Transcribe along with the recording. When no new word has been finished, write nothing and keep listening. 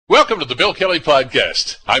Welcome to the Bill Kelly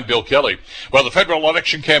Podcast. I'm Bill Kelly. Well, the federal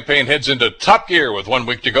election campaign heads into top gear with 1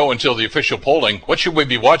 week to go until the official polling. What should we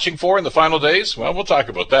be watching for in the final days? Well, we'll talk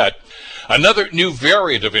about that. Another new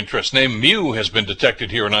variant of interest named Mu has been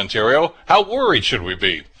detected here in Ontario. How worried should we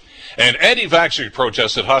be? And anti-vaxxer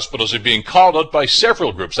protests at hospitals are being called out by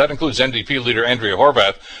several groups. That includes NDP leader Andrea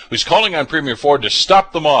Horwath, who's calling on Premier Ford to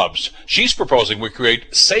stop the mobs. She's proposing we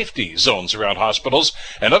create safety zones around hospitals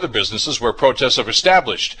and other businesses where protests have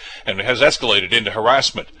established, and it has escalated into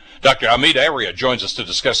harassment. Dr. Amit Arya joins us to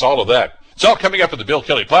discuss all of that. It's all coming up in the Bill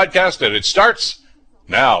Kelly Podcast, and it starts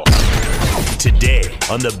now. Today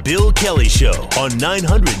on the Bill Kelly Show on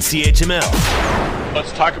 900 CHML.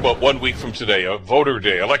 Let's talk about 1 week from today, voter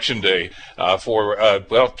day, election day,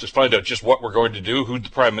 to find out just what we're going to do, who the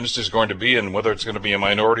Prime Minister is going to be, and whether it's going to be a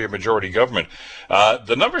minority or majority government.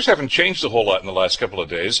 The numbers haven't changed a whole lot in the last couple of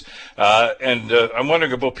days, and I'm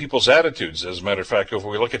wondering about people's attitudes. As a matter of fact, if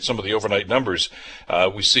we look at some of the overnight numbers,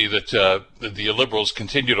 we see that the Liberals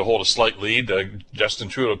continue to hold a slight lead. Justin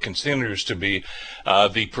Trudeau continues to be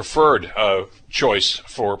the preferred choice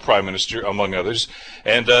for Prime Minister, among others.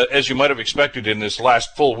 And as you might have expected in this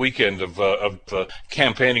last full weekend of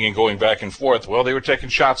campaigning and going back and forth, well, they were taking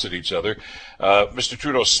shots at each other. Mr.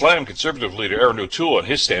 Trudeau slammed Conservative leader Erin O'Toole on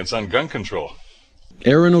his stance on gun control.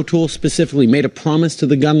 Erin O'Toole specifically made a promise to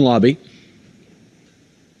the gun lobby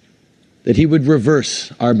that he would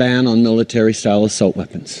reverse our ban on military-style assault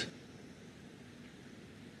weapons.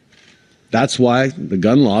 That's why the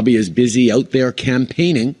gun lobby is busy out there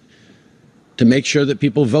campaigning to make sure that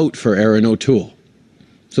people vote for Erin O'Toole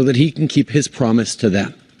so that he can keep his promise to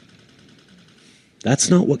them. That's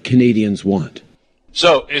not what Canadians want.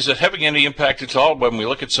 So, is it having any impact at all when we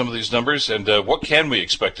look at some of these numbers, and what can we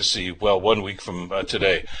expect to see, 1 week from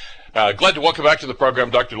today? Glad to welcome back to the program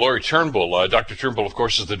Dr. Laurie Turnbull. Dr. Turnbull, of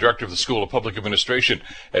course, is the director of the School of Public Administration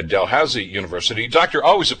at Dalhousie University. Doctor,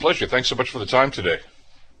 always a pleasure. Thanks so much for the time today.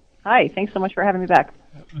 Hi, thanks so much for having me back.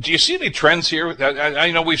 Do you see any trends here?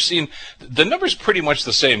 I know we've seen the numbers pretty much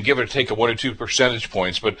the same, give or take 1 or 2 percentage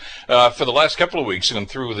points, but for the last couple of weeks and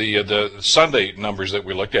through the Sunday numbers that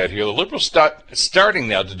we looked at here, the Liberals starting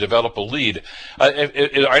now to develop a lead. Are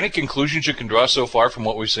any conclusions you can draw so far from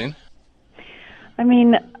what we've seen? I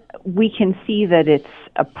mean, we can see that it's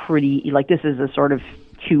a pretty, this is a sort of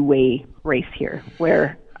two-way race here,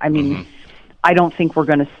 where, I don't think we're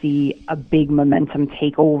going to see a big momentum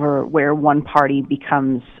takeover where one party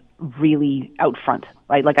becomes really out front,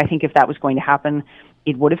 right? I think if that was going to happen,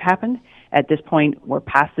 it would have happened. At this point, we're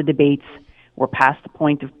past the debates. We're past the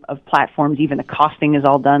point of platforms. Even the costing is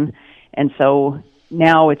all done. And so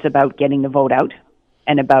now it's about getting the vote out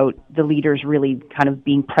and about the leaders really kind of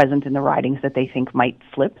being present in the ridings that they think might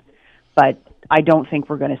flip. But I don't think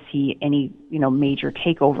we're going to see any, major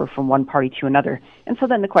takeover from one party to another. And so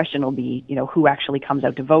then the question will be, who actually comes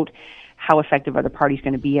out to vote? How effective are the parties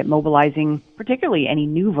going to be at mobilizing, particularly any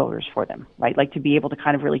new voters for them, right? To be able to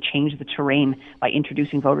kind of really change the terrain by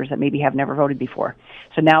introducing voters that maybe have never voted before.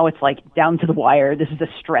 So now it's down to the wire. This is a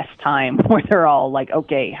stress time where they're all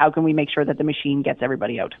okay, how can we make sure that the machine gets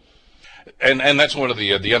everybody out? And that's one of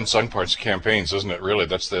the unsung parts of campaigns, isn't it, really?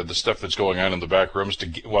 That's the stuff that's going on in the back rooms to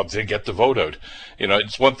get the vote out.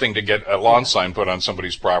 It's one thing to get a lawn sign put on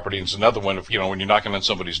somebody's property, and it's another one if, when you're knocking on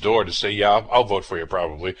somebody's door to say, yeah, I'll vote for you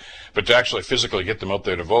probably. But to actually physically get them out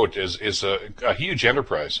there to vote is a huge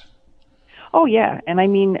enterprise. Oh, yeah. And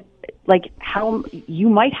how you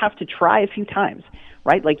might have to try a few times,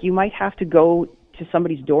 right? You might have to go to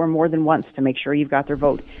somebody's door more than once to make sure you've got their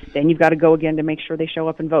vote. Then you've got to go again to make sure they show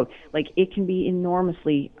up and vote. It can be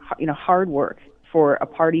enormously, hard work for a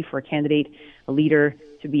party, for a candidate, a leader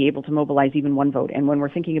to be able to mobilize even one vote. And when we're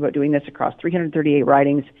thinking about doing this across 338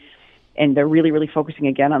 ridings, and they're really, really focusing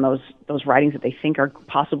again on those ridings that they think are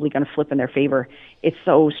possibly going to flip in their favor, it's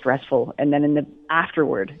so stressful. And then in the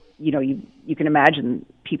afterward, you can imagine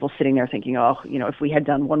people sitting there thinking, if we had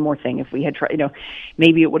done one more thing, if we had tried,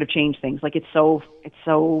 maybe it would have changed things. It's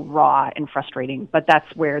so raw and frustrating. But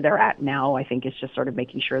that's where they're at now. I think it's just sort of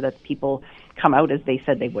making sure that people come out as they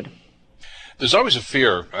said they would. There's always a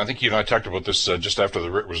fear, I think you and I talked about this just after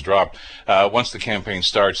the writ was dropped, once the campaign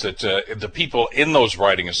starts, that the people in those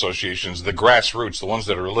riding associations, the grassroots, the ones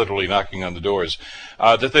that are literally knocking on the doors,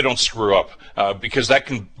 that they don't screw up, because that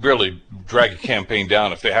can really drag a campaign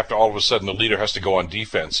down if they have to, all of a sudden, the leader has to go on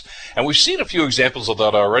defense. And we've seen a few examples of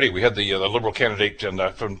that already. We had the Liberal candidate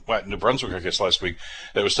from New Brunswick, I guess, last week,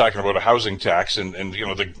 that was talking about a housing tax, and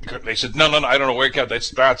they said, no, I don't know where it got,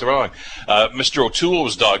 that's wrong. Mr. O'Toole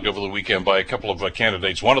was dogged over the weekend by a couple of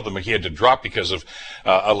candidates. One of them he had to drop because of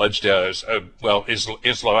alleged,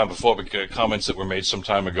 Islamophobic comments that were made some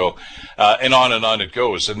time ago, and on it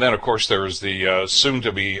goes. And then, of course, there is the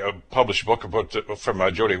soon-to-be published book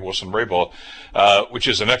from Jody Wilson-Raybould, which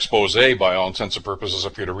is an expose by all intents and purposes.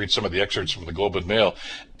 Up here to read some of the excerpts from the Globe and Mail.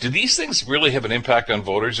 Do these things really have an impact on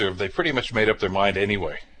voters, or have they pretty much made up their mind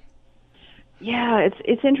anyway? Yeah,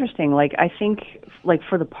 it's interesting. Like, I think, like,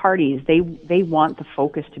 for the parties, they want the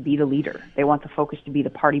focus to be the leader. They want the focus to be the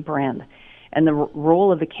party brand. And the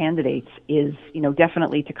role of the candidates is,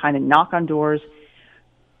 definitely to kind of knock on doors,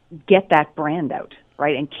 get that brand out,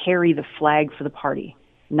 right, and carry the flag for the party,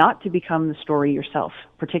 not to become the story yourself,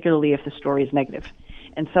 particularly if the story is negative.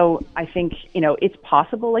 And so I think, it's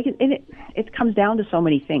possible. Like, it comes down to so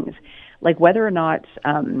many things, like whether or not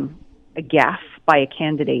a gaffe by a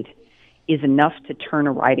candidate is enough to turn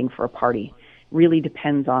a riding for a party really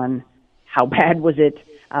depends on how bad was it,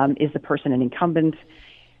 is the person an incumbent,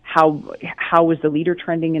 how was the leader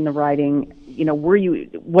trending in the riding,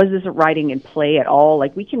 was this a riding in play at all?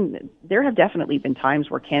 Like, there have definitely been times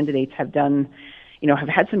where candidates have done, have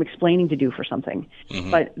had some explaining to do for something,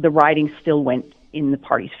 but the riding still went in the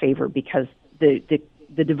party's favor because the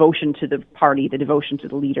devotion to the party, the devotion to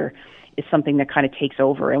the leader is something that kind of takes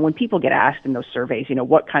over. And when people get asked in those surveys,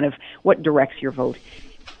 what directs your vote,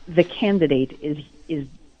 the candidate is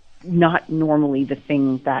not normally the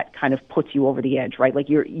thing that kind of puts you over the edge, right? Like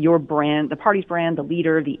your brand, the party's brand, the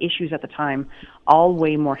leader, the issues at the time, all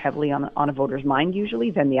weigh more heavily on a voter's mind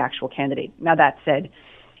usually than the actual candidate. Now, that said,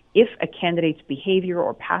 if a candidate's behavior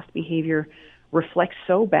or past behavior reflects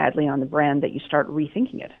so badly on the brand that you start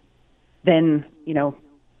rethinking it, then the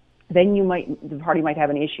party might have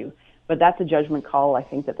an issue. But that's a judgment call, I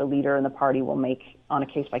think, that the leader and the party will make on a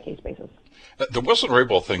case-by-case basis. The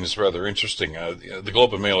Wilson-Raybould thing is rather interesting. The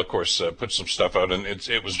Globe and Mail, of course, put some stuff out, and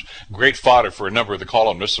it was great fodder for a number of the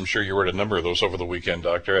columnists. I'm sure you read a number of those over the weekend,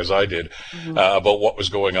 Doctor, as I did, about what was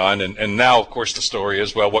going on. And now, of course, the story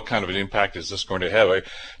is, well, what kind of an impact is this going to have? I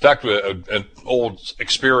talked to an old,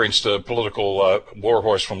 experienced political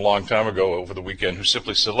warhorse from a long time ago over the weekend who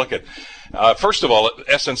simply said, look, first of all,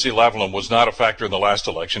 SNC-Lavalin was not a factor in the last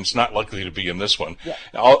election. It's not likely to be in this one. Yeah.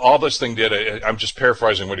 All this thing did, I'm just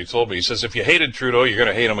paraphrasing what he told me. He says, if you hated Trudeau, you're going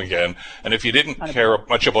to hate him again. And if you didn't care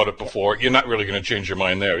much about it before, you're not really going to change your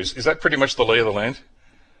mind there. Is that pretty much the lay of the land?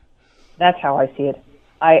 That's how I see it.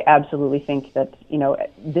 I absolutely think that,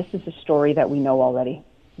 this is a story that we know already.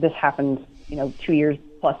 This happened, 2 years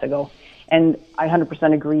plus ago. And I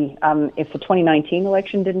 100% agree. If the 2019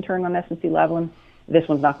 election didn't turn on SNC-Lavalin, this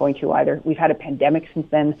one's not going to either. We've had a pandemic since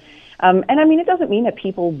then. And I mean, it doesn't mean that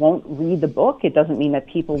people won't read the book. It doesn't mean that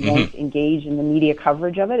people won't engage in the media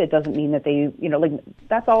coverage of it. It doesn't mean that they,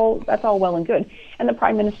 that's all well and good. And the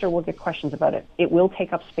Prime Minister will get questions about it. It will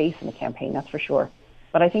take up space in the campaign, that's for sure.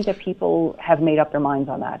 But I think that people have made up their minds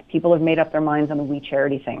on that. People have made up their minds on the We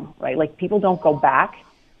Charity thing, right? Like, people don't go back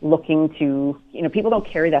looking to, people don't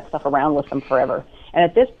carry that stuff around with them forever. And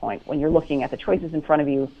at this point, when you're looking at the choices in front of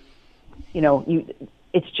you,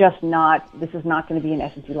 it's just not, this is not going to be an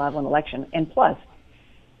SNC-Lavalin election. And plus,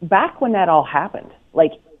 back when that all happened,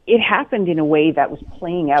 like, it happened in a way that was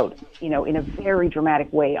playing out, in a very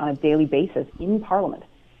dramatic way on a daily basis in Parliament.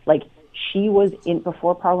 Like, she was in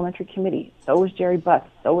before parliamentary committee, so was Jerry Butts,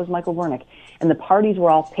 so was Michael Wernick, and the parties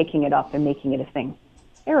were all picking it up and making it a thing.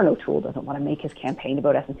 Aaron O'Toole doesn't want to make his campaign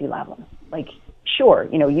about SNC-Lavalin. Like, sure,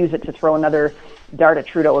 use it to throw another dart at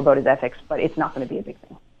Trudeau about his ethics, but it's not going to be a big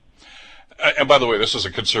thing. And by the way, this is a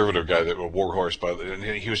conservative guy, that a warhorse, and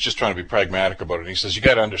he was just trying to be pragmatic about it. And he says, you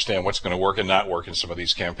got to understand what's going to work and not work in some of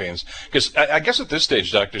these campaigns. Because I guess at this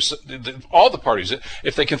stage, Doctor, all the parties,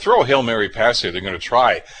 if they can throw a Hail Mary pass here, they're going to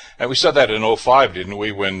try. And we said that in 2005, didn't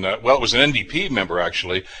we, when, it was an NDP member,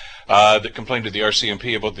 actually, that complained to the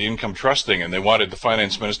RCMP about the income trust thing, and they wanted the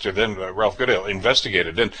finance minister then, Ralph Goodale,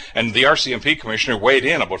 investigated. And the RCMP commissioner weighed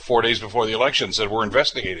in about 4 days before the election and said, we're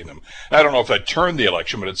investigating them. I don't know if that turned the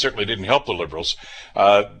election, but it certainly didn't help the Liberals.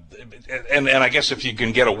 And I guess if you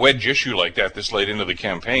can get a wedge issue like that this late into the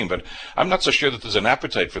campaign, but I'm not so sure that there's an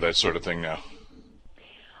appetite for that sort of thing now.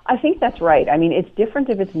 I think that's right. I mean, it's different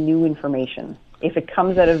if it's new information. If it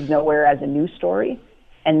comes out of nowhere as a news story,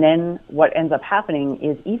 and then what ends up happening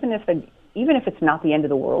is even if it's not the end of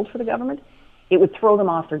the world for the government, it would throw them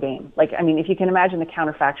off their game. Like, I mean, if you can imagine the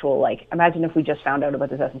counterfactual, like, imagine if we just found out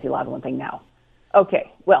about this SNC-Lavalin thing now.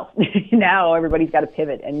 Okay, well, now everybody's got to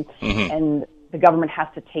pivot, and the government has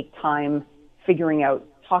to take time figuring out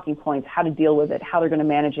talking points, how to deal with it, how they're going to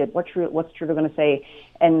manage it, what's Trudeau going to say.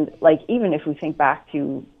 And, like, even if we think back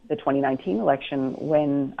to the 2019 election,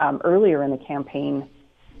 when earlier in the campaign,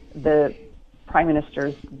 the Prime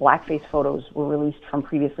Minister's blackface photos were released from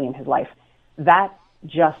previously in his life, that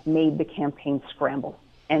just made the campaign scramble,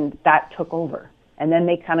 and that took over. And then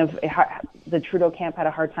they the Trudeau camp had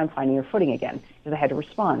a hard time finding their footing again because they had to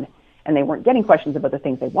respond. And they weren't getting questions about the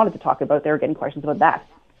things they wanted to talk about. They were getting questions about that.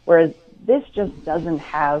 Whereas this just doesn't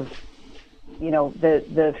have,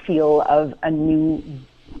 the feel of a new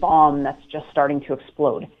bomb that's just starting to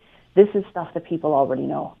explode. This is stuff that people already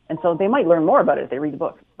know. And so they might learn more about it if they read the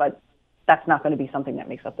book, but that's not going to be something that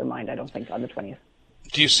makes up their mind, I don't think, on the 20th.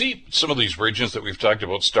 Do you see some of these regions that we've talked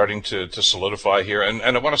about starting to solidify here? And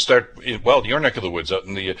I want to start your neck of the woods, out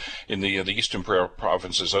in the eastern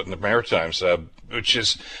provinces, out in the Maritimes, which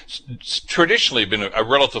has traditionally been a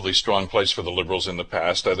relatively strong place for the Liberals in the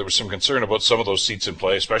past. There was some concern about some of those seats in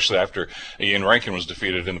play, especially after Ian Rankin was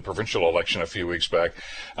defeated in the provincial election a few weeks back.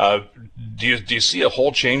 Do you see a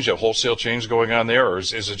wholesale change going on there, or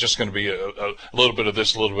is it just going to be a little bit of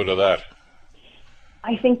this, a little bit of that?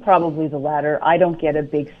 I think probably the latter. I don't get a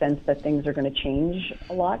big sense that things are going to change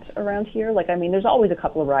a lot around here. There's always a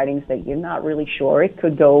couple of ridings that you're not really sure. It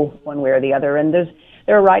could go one way or the other. And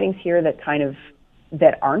there are ridings here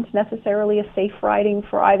that aren't necessarily a safe riding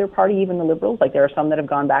for either party, even the Liberals. There are some that have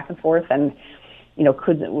gone back and forth and,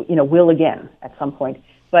 will again at some point.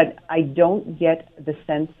 But I don't get the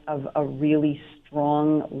sense of a really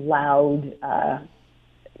strong, loud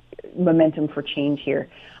momentum for change here.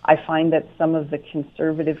 I find that some of the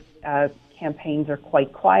Conservative campaigns are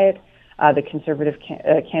quite quiet. The Conservative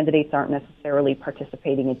candidates aren't necessarily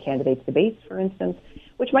participating in candidates' debates, for instance,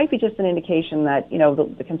 which might be just an indication that,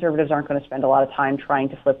 the Conservatives aren't going to spend a lot of time trying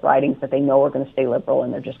to flip ridings that they know are going to stay Liberal,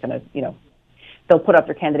 and they're just going to, they'll put up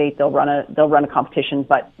their candidate, they'll run a competition,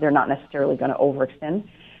 but they're not necessarily going to overextend.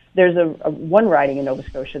 There's a one riding in Nova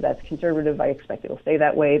Scotia that's Conservative. I expect it'll stay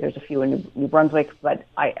that way. There's a few in New Brunswick, but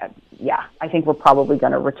I think we're probably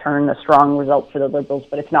going to return a strong result for the Liberals,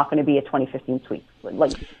 but it's not going to be a 2015 sweep,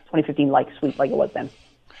 like 2015 sweep like it was then.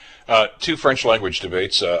 Two French language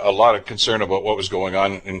debates, a lot of concern about what was going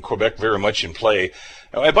on in Quebec, very much in play.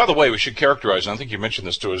 And by the way, we should characterize, and I think you mentioned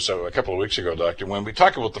this to us a couple of weeks ago, Doctor, when we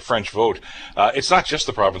talk about the French vote, it's not just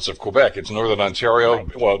the province of Quebec. It's Northern Ontario,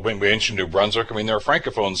 right. Well, when we mentioned New Brunswick, there are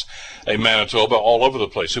Francophones in Manitoba all over the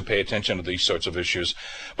place who pay attention to these sorts of issues.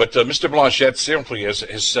 But Mr. Blanchet simply has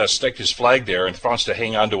staked his flag there and wants to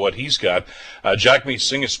hang on to what he's got. Jagmeet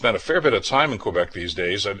Singh has spent a fair bit of time in Quebec these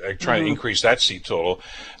days trying to increase that seat total.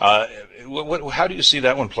 How do you see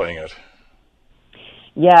that one playing out?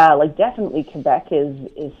 Yeah, definitely Quebec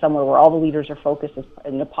is somewhere where all the leaders are focused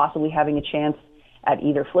as possibly having a chance at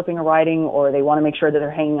either flipping a riding, or they want to make sure that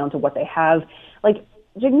they're hanging on to what they have.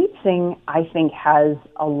 Jagmeet Singh, I think, has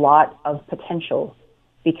a lot of potential,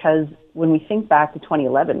 because when we think back to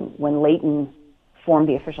 2011, when Layton formed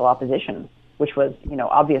the official opposition, which was,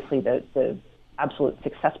 obviously the absolute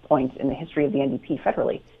success point in the history of the NDP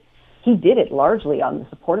federally, he did it largely on the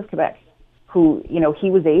support of Quebec, who, he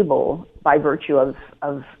was able, by virtue of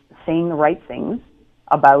saying the right things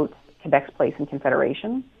about Quebec's place in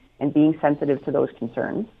Confederation and being sensitive to those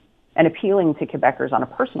concerns and appealing to Quebecers on a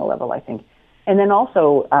personal level, I think. And then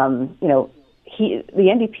also, the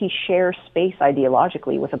NDP shares space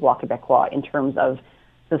ideologically with the Bloc Québécois in terms of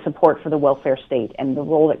the support for the welfare state and the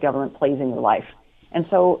role that government plays in your life. And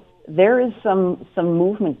so there is some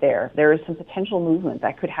movement there. There is some potential movement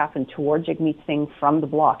that could happen toward Jagmeet Singh from the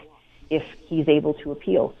Bloc if he's able to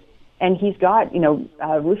appeal. And he's got,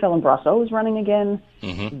 Ruth Ellen Brosseau is running again.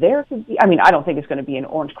 Mm-hmm. There could be, I don't think it's going to be an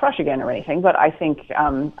orange crush again or anything, but I think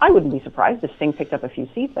I wouldn't be surprised if Singh picked up a few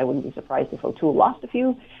seats. I wouldn't be surprised if O'Toole lost a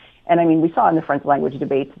few. And we saw in the French language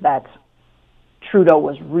debates that Trudeau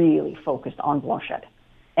was really focused on Blanchet.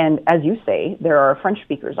 And as you say, there are French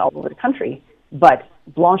speakers all over the country, but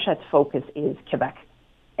Blanchet's focus is Quebec.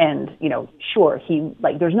 And, sure,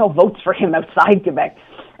 there's no votes for him outside Quebec.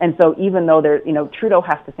 And so even though Trudeau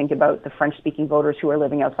has to think about the French-speaking voters who are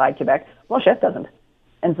living outside Quebec, Blanchet doesn't.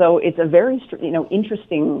 And so it's a very,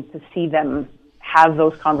 interesting to see them have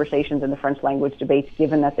those conversations in the French language debates,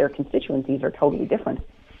 given that their constituencies are totally different.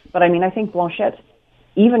 But I think Blanchet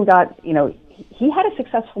even got, he had a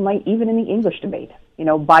successful night even in the English debate,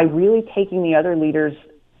 by really taking the other leaders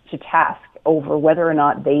to task over whether or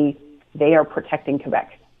not they are protecting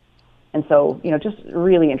Quebec. And so, just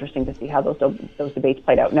really interesting to see how those debates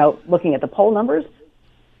played out. Now, looking at the poll numbers,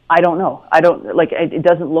 I don't know. It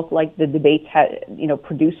doesn't look like the debates had,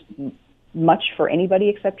 produced much for anybody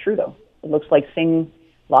except Trudeau. It looks like Singh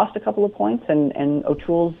lost a couple of points and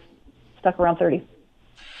O'Toole's stuck around 30.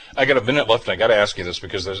 I got a minute left, and I got to ask you this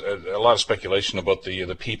because there's a lot of speculation about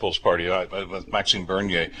the People's Party with Maxime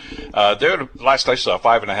Bernier. They're, last I saw,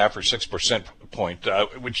 5.5 or 6% point,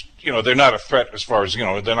 which, they're not a threat as far as, they're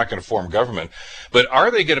not going to form government. But are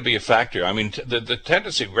they going to be a factor? I mean, the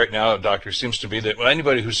tendency right now, Doctor, seems to be that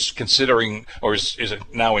anybody who's considering or is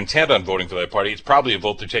now intent on voting for that party, it's probably a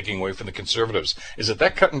vote they're taking away from the Conservatives. Is it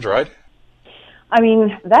that cut and dried? I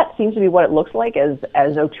mean, that seems to be what it looks like as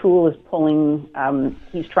O'Toole is pulling,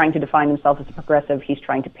 he's trying to define himself as a progressive, he's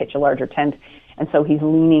trying to pitch a larger tent, and so he's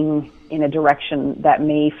leaning in a direction that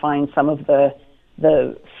may find some of the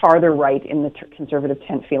farther right in the Conservative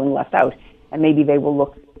tent feeling left out, and maybe they will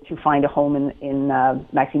look to find a home in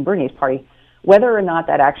Maxime Bernier's party. Whether or not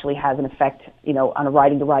that actually has an effect, on a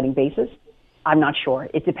riding-to-riding basis, I'm not sure.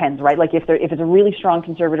 It depends, right? Like if it's a really strong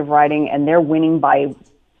Conservative riding and they're winning by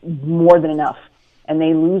more than enough, and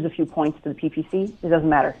they lose a few points to the PPC, it doesn't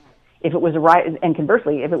matter. If it was and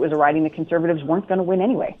conversely, if it was a riding the Conservatives weren't going to win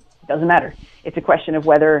anyway, it doesn't matter. It's a question of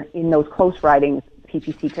whether in those close ridings,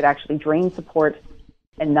 PPC could actually drain support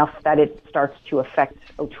enough that it starts to affect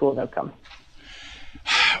O'Toole's outcome.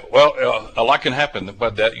 Well, a lot can happen,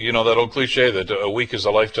 but that that old cliche that a week is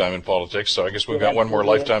a lifetime in politics. So I guess we've got one more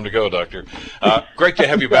lifetime to go, Doctor. Great to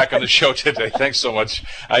have you back on the show today. Thanks so much.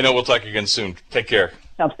 I know we'll talk again soon. Take care.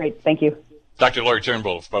 Sounds great. Thank you. Dr. Laurie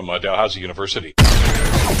Turnbull from Dalhousie University.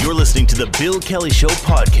 You're listening to the Bill Kelly Show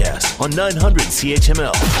podcast on 900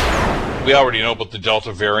 CHML. We already know about the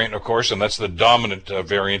Delta variant, of course, and that's the dominant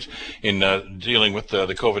variant in dealing with the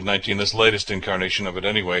COVID-19, this latest incarnation of it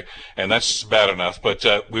anyway, and that's bad enough. But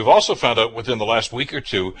we've also found out within the last week or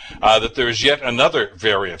two that there is yet another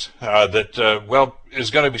variant that,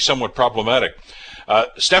 is going to be somewhat problematic.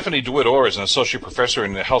 Stephanie DeWitt-Orr is an associate professor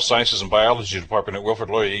in the Health Sciences and Biology Department at Wilfrid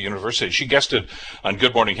Laurier University. She guested on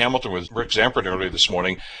Good Morning Hamilton with Rick Zampert earlier this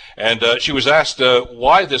morning, and she was asked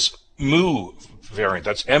why this Mu variant,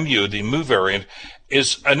 that's MU, the Mu variant,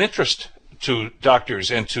 is an interest to doctors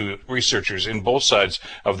and to researchers in both sides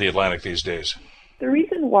of the Atlantic these days. The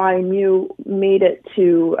reason why Mu made it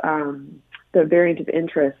to the variant of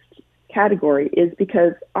interest category is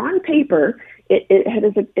because on paper,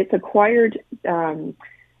 it's acquired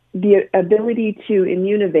the ability to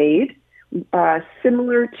immune evade,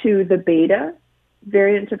 similar to the beta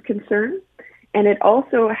variant of concern, and it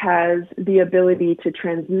also has the ability to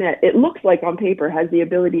transmit. It looks like on paper has the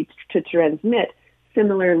ability to transmit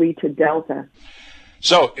similarly to Delta.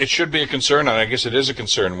 So it should be a concern, and I guess it is a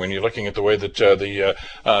concern when you're looking at the way that the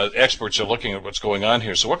experts are looking at what's going on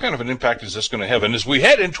here. So what kind of an impact is this going to have? And as we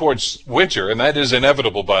head in towards winter, and that is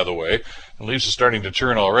inevitable, by the way, the leaves are starting to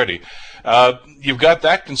turn already, you've got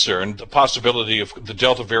that concern, the possibility of the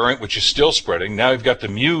Delta variant, which is still spreading. Now you've got the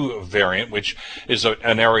Mu variant, which is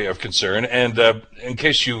an area of concern. And in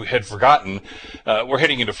case you had forgotten, we're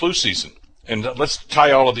heading into flu season. And let's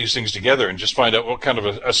tie all of these things together and just find out what kind of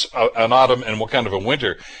an autumn and what kind of a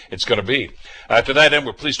winter it's going to be. To that end,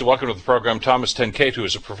 we're pleased to welcome to the program Thomas Tenkate, who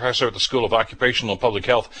is a professor at the School of Occupational and Public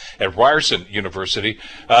Health at Ryerson University.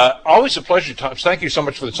 Always a pleasure, Thomas. Thank you so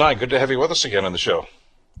much for the time. Good to have you with us again on the show.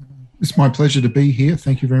 It's my pleasure to be here.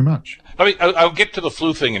 Thank you very much. I mean, I'll get to the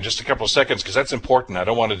flu thing in just a couple of seconds because that's important. I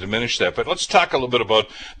don't want to diminish that. But let's talk a little bit about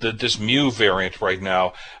this Mu variant right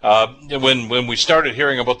now. When we started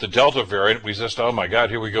hearing about the Delta variant, we just, oh my God,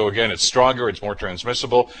 here we go again. It's stronger. It's more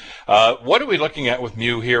transmissible. What are we looking at with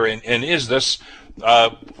Mu here? And is this,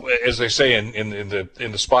 as they say in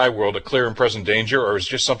the spy world, a clear and present danger, or is it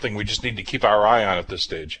just something we just need to keep our eye on at this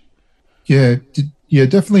stage? Yeah,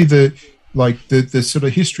 definitely the sort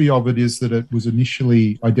of history of it is that it was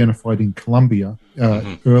initially identified in Colombia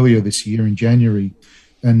earlier this year in January,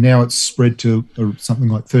 and now it's spread to something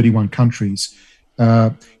like 31 countries.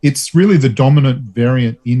 It's really the dominant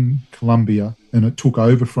variant in Colombia, and it took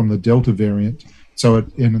over from the Delta variant.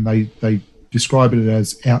 They describe it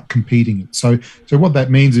as outcompeting it. So what that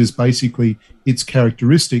means is basically its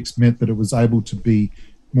characteristics meant that it was able to be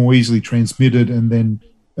more easily transmitted and then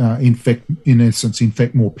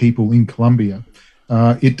infect more people in Colombia.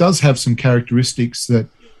 It does have some characteristics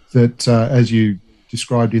that as you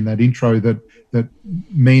described in that intro, that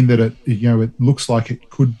mean that it looks like it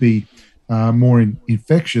could be more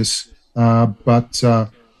infectious. But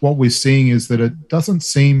what we're seeing is that it doesn't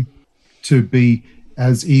seem to be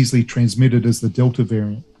as easily transmitted as the Delta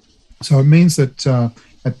variant. So it means that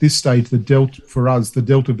at this stage, the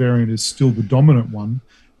Delta variant is still the dominant one.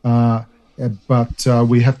 But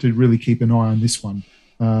we have to really keep an eye on this one.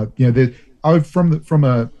 From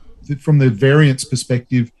the variance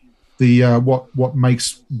perspective, what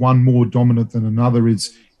makes one more dominant than another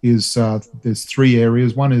is there's three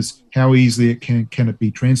areas. One is how easily it can it be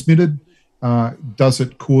transmitted. Does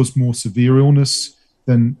it cause more severe illness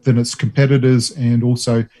than its competitors, and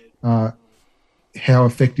also how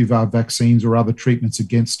effective are vaccines or other treatments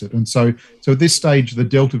against it. And so at this stage, the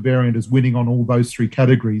Delta variant is winning on all those three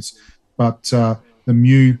categories, but the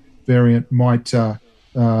Mu variant might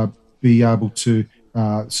be able to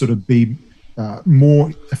sort of be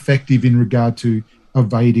more effective in regard to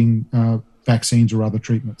evading vaccines or other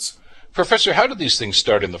treatments. Professor, how did these things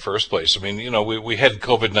start in the first place? I mean, we had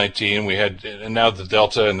COVID-19, and now the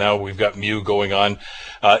Delta, and now we've got Mu going on.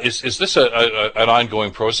 Is this an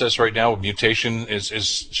ongoing process right now? Mutation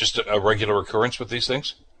is just a regular occurrence with these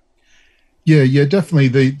things? Yeah, definitely.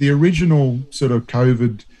 The original sort of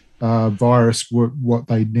COVID virus, what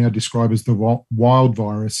they now describe as the wild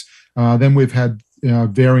virus. Then we've had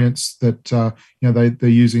variants that they're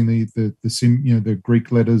using the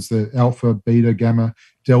Greek letters, the alpha, beta, gamma,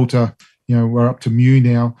 delta. We're up to Mu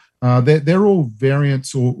now. They're all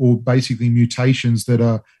variants or basically mutations that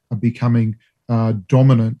are becoming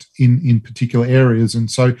dominant in particular areas.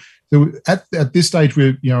 And so at this stage,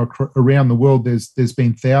 we're around the world, there's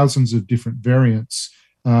been thousands of different variants.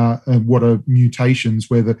 What are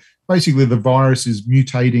mutations? Where basically the virus is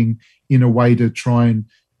mutating in a way to try and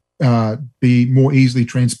be more easily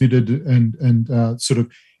transmitted, and sort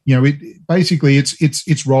of,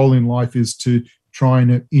 its role in life is to try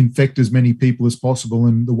and infect as many people as possible,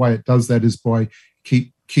 and the way it does that is by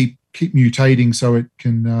keep mutating so it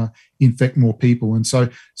can infect more people. And so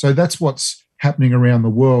that's what's happening around the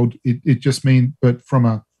world. It just means, but from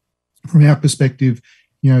our perspective,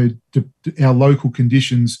 our local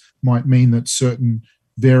conditions might mean that certain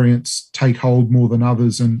variants take hold more than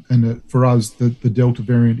others, and for us, the Delta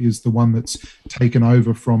variant is the one that's taken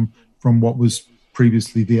over from what was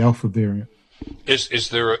previously the Alpha variant. Is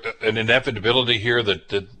there an inevitability here that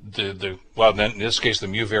the in this case the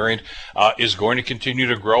Mu variant is going to continue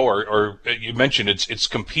to grow, or you mentioned it's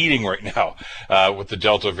competing right now with the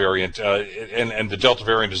Delta variant, and the Delta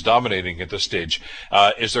variant is dominating at this stage.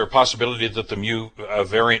 Is there a possibility that the Mu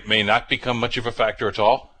variant may not become much of a factor at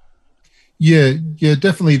all? Yeah,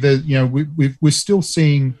 definitely. We're still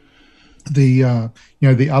seeing the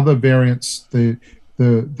other variants, the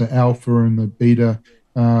alpha and the beta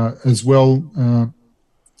as well,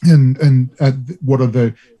 and what are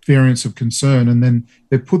the variants of concern, and then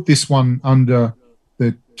they put this one under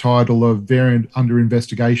the title of variant under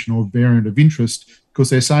investigation or variant of interest, because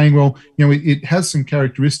they're saying, well, it has some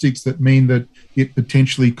characteristics that mean that it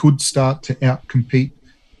potentially could start to outcompete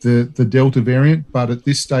the Delta variant, but at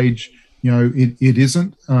this stage, it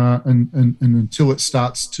isn't, and until it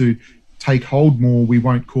starts to take hold more, we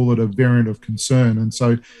won't call it a variant of concern. And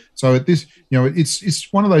so at this,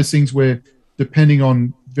 it's one of those things where, depending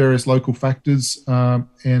on various local factors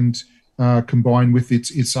and combined with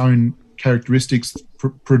its own characteristics,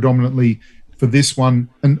 predominantly for this one,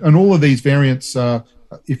 and all of these variants,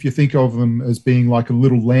 if you think of them as being like a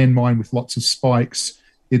little landmine with lots of spikes,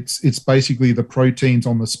 it's basically the proteins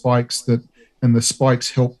on the spikes and the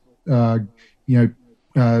spikes help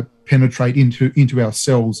penetrate into our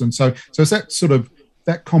cells. And so it's that sort of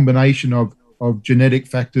that combination of genetic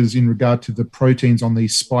factors in regard to the proteins on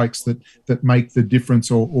these spikes that make the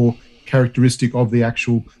difference or characteristic of the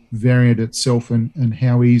actual variant itself, and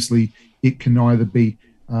how easily it can either be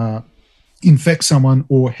infect someone,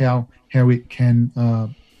 or how it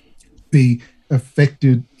can be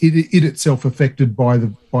affected, it itself affected by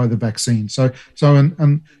the vaccine. So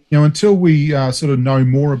until we sort of know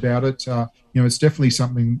more about it, it's definitely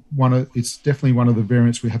it's definitely one of the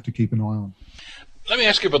variants we have to keep an eye on. Let me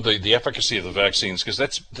ask you about the efficacy of the vaccines, because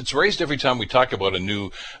that's raised every time we talk about a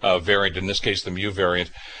new variant, in this case the Mu variant.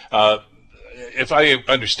 If I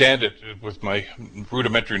understand it with my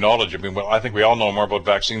rudimentary knowledge, I think we all know more about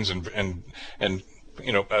vaccines and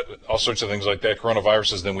all sorts of things like that,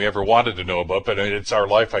 coronaviruses, than we ever wanted to know about, but it's our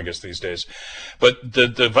life, I guess, these days. But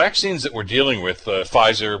the vaccines that we're dealing with,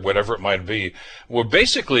 Pfizer, whatever it might be, were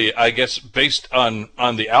basically, I guess, based on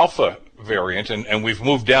the Alpha variant, and we've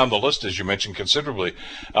moved down the list, as you mentioned, considerably.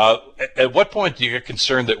 At what point do you get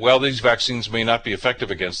concerned that, well, these vaccines may not be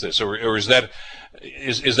effective against this, or is that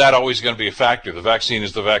always going to be a factor? The vaccine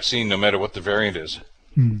is the vaccine, no matter what the variant is.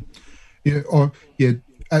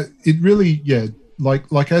 It really,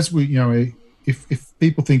 like as we, if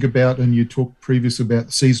people think about, and you talked previously about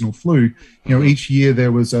the seasonal flu, each year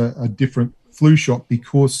there was a different flu shot,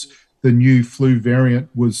 because the new flu variant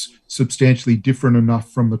was substantially different enough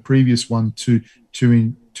from the previous one to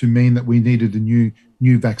mean that we needed a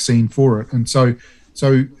new vaccine for it. And so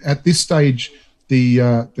at this stage,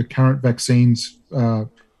 the current vaccines, the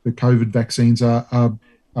COVID vaccines, are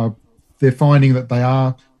they're finding that they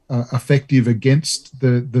are effective against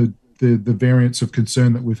the variants of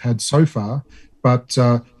concern that we've had so far, but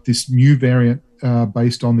this new variant,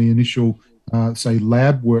 based on the initial say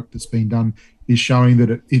lab work that's been done is showing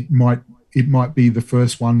that it might be the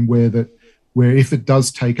first one where if it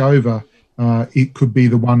does take over, it could be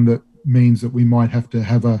the one that means that we might have to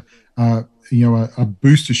have a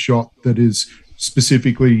booster shot that is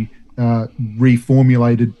specifically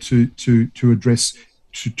reformulated to address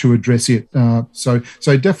it.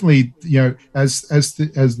 So definitely, as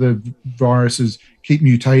the viruses keep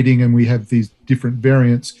mutating and we have these different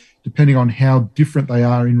variants, depending on how different they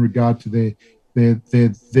are in regard to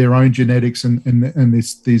their own genetics and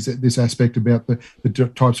this aspect about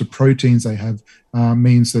the types of proteins they have,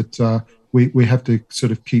 means that we have to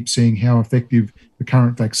sort of keep seeing how effective the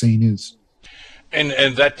current vaccine is.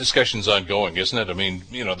 And that discussion's ongoing, isn't it? I mean,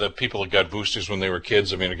 the people that got boosters when they were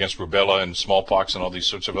kids, against rubella and smallpox and all these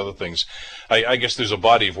sorts of other things. I guess there's a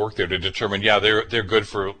body of work there to determine, they're good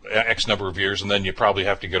for X number of years, and then you probably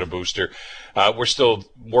have to get a booster. We're still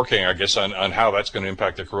working, I guess, on how that's going to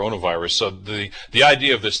impact the coronavirus. So the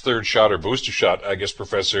idea of this third shot or booster shot, I guess,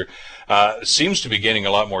 Professor, seems to be gaining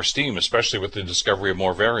a lot more steam, especially with the discovery of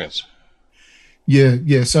more variants.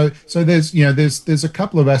 Yeah. So there's a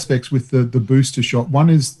couple of aspects with the booster shot. One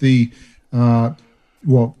is how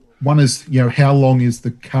long is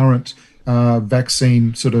the current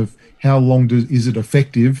vaccine sort of, how long is it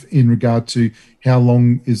effective in regard to how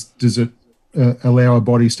long does it allow our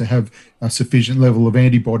bodies to have a sufficient level of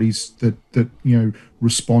antibodies that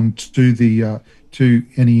respond to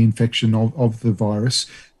any infection of the virus.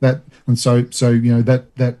 So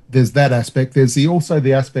there's that aspect. There's also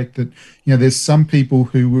the aspect that there's some people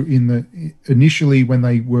who were initially when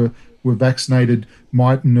they were vaccinated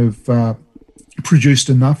mightn't have produced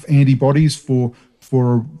enough antibodies for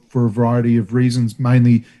a variety of reasons,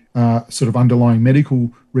 mainly sort of underlying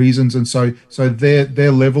medical reasons, and so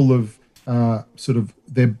their level of sort of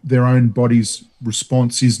their own body's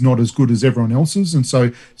response is not as good as everyone else's, and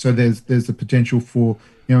so there's the potential for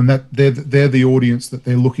and that they're the audience that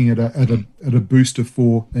they're looking at a booster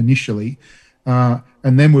for initially, and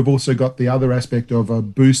then we've also got the other aspect of a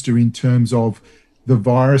booster in terms of the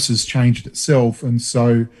virus has changed itself, and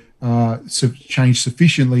so changed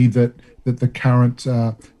sufficiently that the current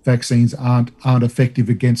vaccines aren't effective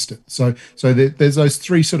against it. So there's those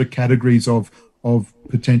three sort of categories of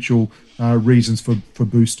potential reasons for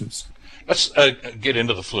boosters. Let's get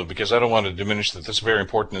into the flu, because I don't want to diminish that. This is very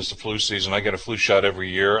important. It's the flu season. I get a flu shot every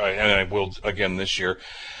year, and I will again this year.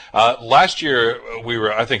 Last year, we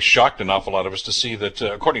were, I think, shocked, an awful lot of us, to see that,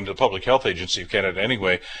 according to the Public Health Agency of Canada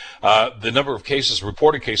anyway, the number of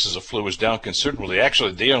reported cases of flu was down considerably.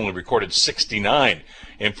 Actually, they only recorded 69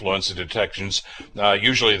 influenza detections.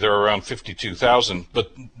 Usually they're around 52,000,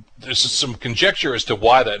 but there's some conjecture as to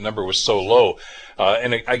why that number was so low.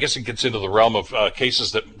 And I guess it gets into the realm of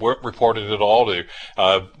cases that weren't reported at all.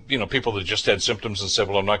 People that just had symptoms and said,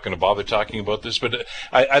 well, I'm not going to bother talking about this. But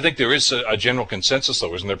I think there is a general consensus,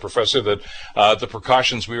 though, isn't there, Professor, that the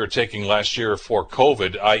precautions we were taking last year for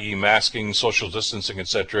COVID, i.e. masking, social distancing,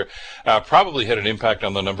 etc., probably had an impact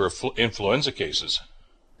on the number of influenza cases.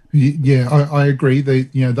 Yeah, I agree.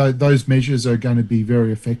 Those measures are going to be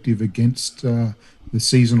very effective against the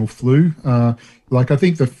seasonal flu. I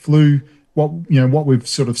think the flu, what we've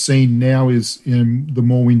sort of seen now is, the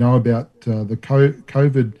more we know about the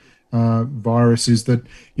COVID virus, is that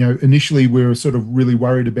initially we were sort of really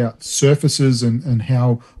worried about surfaces and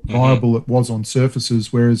how viable it was on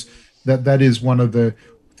surfaces, whereas that is one of the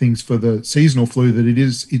things for the seasonal flu, that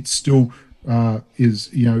it's still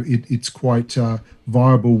it's quite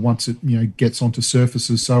viable once it gets onto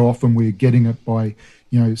surfaces. So often we're getting it by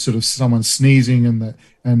sort of someone sneezing and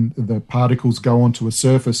the particles go onto a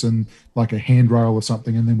surface, and like a handrail or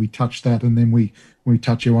something, and then we touch that, and then we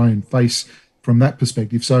touch our own face from that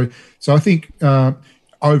perspective. So I think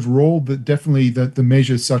overall that definitely the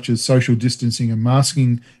measures such as social distancing and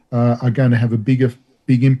masking are going to have a big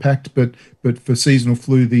impact, but for seasonal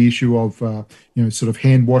flu, the issue of sort of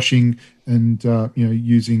hand washing and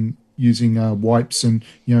using wipes and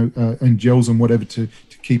and gels and whatever to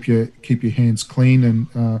keep your hands clean,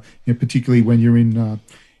 and particularly when you're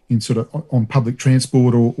in sort of on public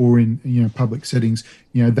transport or in public settings,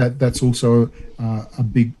 that's also a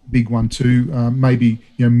big one too. Maybe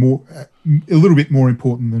more a little bit more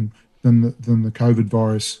important than the COVID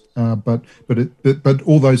virus, but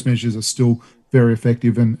all those measures are still very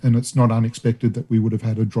effective, and it's not unexpected that we would have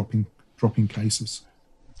had a drop in cases.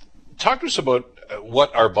 Talk to us about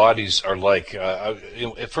what our bodies are like.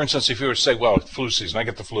 For instance, if you were to say, well, flu season, I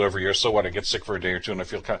get the flu every year, so what? I get sick for a day or two and I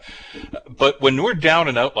feel But when we're down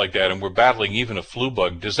and out like that and we're battling even a flu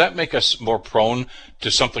bug, does that make us more prone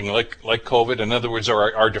to something like COVID? In other words,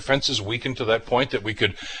 are our defenses weakened to that point that we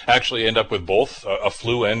could actually end up with both a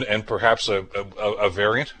flu and perhaps a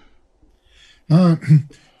variant?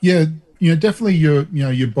 Yeah, definitely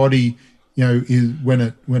your body, is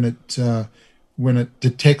when it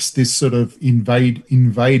detects this sort of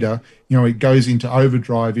invader, it goes into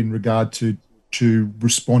overdrive in regard to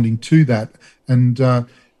responding to that. And,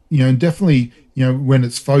 definitely, when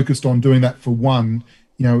it's focused on doing that for one,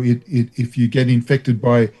 if you get infected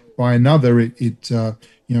by another, it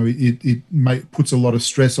puts a lot of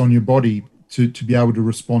stress on your body to be able to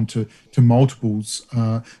respond to multiples.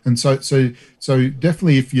 And so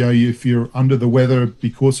definitely if you're under the weather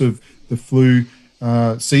because of the flu,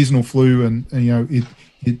 seasonal flu, and I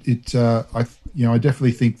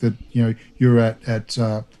definitely think that you're at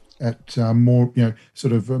more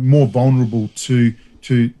sort of more vulnerable to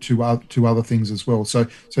other things as well. So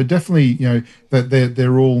definitely that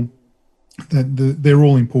they're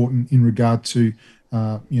all important in regard to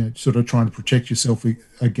sort of trying to protect yourself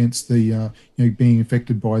against the being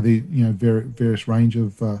affected by the various range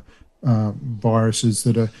of viruses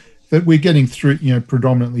that we're getting through,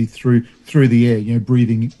 predominantly through the air,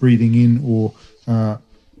 breathing in or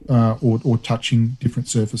touching different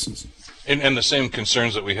surfaces. And the same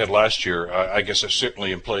concerns that we had last year, I guess, are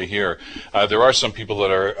certainly in play here. There are some people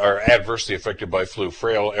that are adversely affected by flu,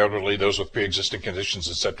 frail, elderly, those with pre-existing conditions,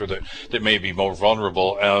 etc., that may be more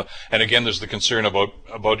vulnerable. And again, there's the concern about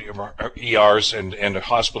ERs and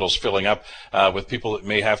hospitals filling up with people that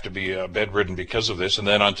may have to be bedridden because of this. And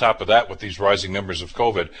then on top of that, with these rising numbers of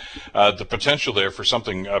COVID, the potential there for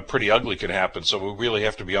something pretty ugly could happen. So we really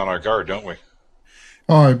have to be on our guard, don't we?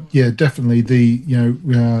 Oh yeah, definitely. The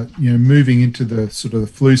moving into the sort of the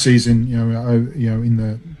flu season,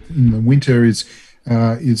 in the winter is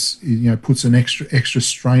puts an extra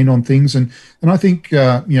strain on things, and I think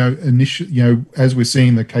initially, as we're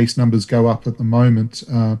seeing the case numbers go up at the moment,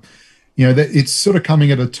 that it's sort of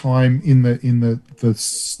coming at a time in the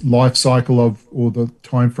life cycle of, or the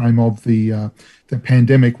time frame of the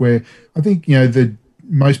pandemic, where I think that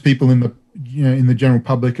most people in the general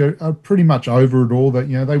public are pretty much over it all, that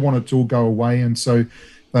they want it to all go away, and so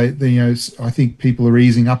they I think people are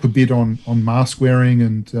easing up a bit on mask wearing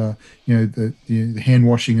and the hand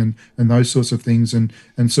washing and those sorts of things, and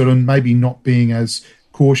sort of maybe not being as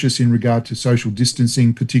cautious in regard to social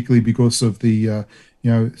distancing, particularly because of the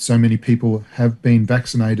so many people have been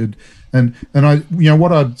vaccinated, and I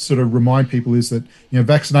what I'd sort of remind people is that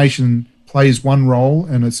vaccination plays one role,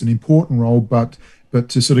 and it's an important role, but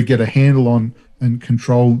to sort of get a handle on and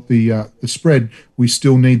control the spread, we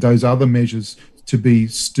still need those other measures to be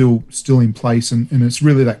still in place, and it's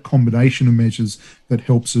really that combination of measures that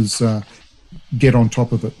helps us get on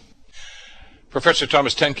top of it. Professor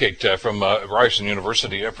Thomas Tenkate from Ryerson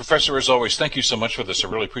University. Professor, as always, thank you so much for this. I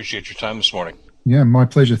really appreciate your time this morning. Yeah, my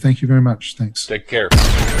pleasure. Thank you very much. Thanks. Take care.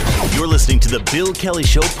 You're listening to the Bill Kelly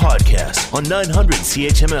Show podcast on 900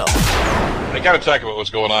 CHML. I got to talk about what's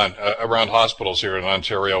going on around hospitals here in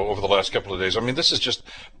Ontario over the last couple of days. I mean, this is just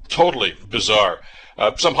totally bizarre.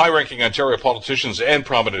 Some high-ranking Ontario politicians and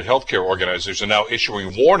prominent healthcare organizers are now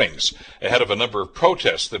issuing warnings ahead of a number of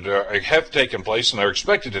protests that have taken place and are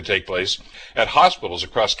expected to take place at hospitals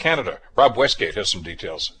across Canada. Rob Westgate has some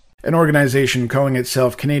details. An organization calling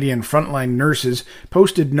itself Canadian Frontline Nurses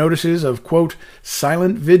posted notices of, quote,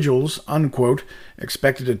 silent vigils, unquote,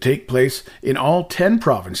 expected to take place in all 10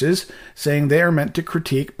 provinces, saying they are meant to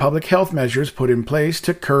critique public health measures put in place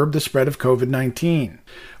to curb the spread of COVID-19.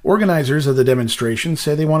 Organizers of the demonstration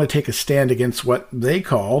say they want to take a stand against what they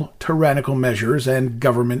call tyrannical measures and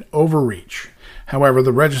government overreach. However,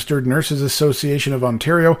 the Registered Nurses Association of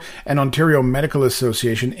Ontario and Ontario Medical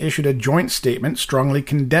Association issued a joint statement strongly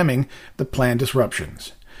condemning the planned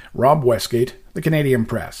disruptions. Rob Westgate, The Canadian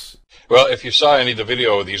Press. Well, if you saw any of the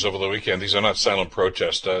video of these over the weekend, these are not silent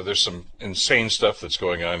protests. There's some insane stuff that's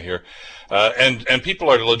going on here. And people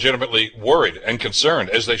are legitimately worried and concerned,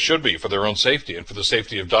 as they should be, for their own safety and for the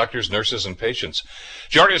safety of doctors, nurses, and patients.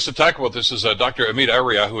 Joining us to talk about this is Dr. Amit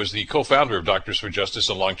Arya, who is the co-founder of Doctors for Justice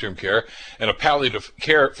and Long-Term Care and a palliative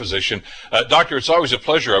care physician. Doctor, it's always a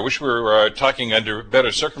pleasure. I wish we were talking under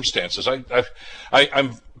better circumstances.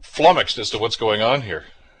 I'm flummoxed as to what's going on here.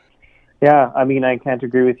 Yeah, I mean, I can't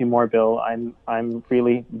agree with you more, Bill. I'm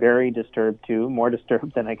really very disturbed too, more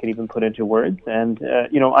disturbed than I could even put into words. And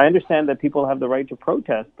I understand that people have the right to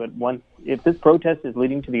protest, but if this protest is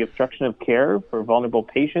leading to the obstruction of care for vulnerable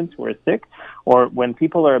patients who are sick, or when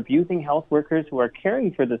people are abusing health workers who are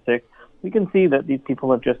caring for the sick, we can see that these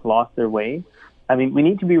people have just lost their way. I mean, we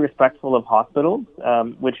need to be respectful of hospitals,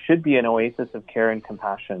 which should be an oasis of care and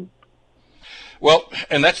compassion. Well,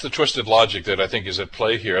 and that's the twisted logic that I think is at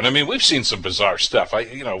play here. And I mean, we've seen some bizarre stuff.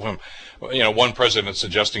 One president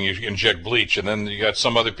suggesting you inject bleach, and then you got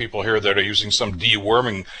some other people here that are using some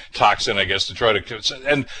deworming toxin, I guess, to try to.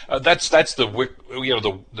 And that's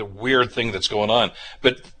the weird thing that's going on.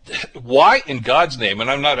 But why, in God's name? And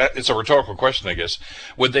it's a rhetorical question, I guess.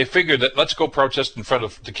 Would they figure that let's go protest in front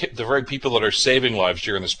of the very people that are saving lives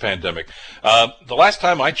during this pandemic? The last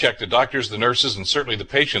time I checked, the doctors, the nurses, and certainly the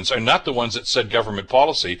patients are not the ones that said government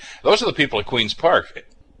policy. Those are the people at Queen's Park.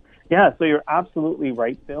 Yeah, so you're absolutely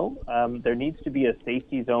right, Bill. There needs to be a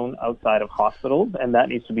safety zone outside of hospitals, and that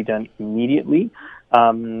needs to be done immediately.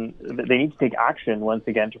 They need to take action, once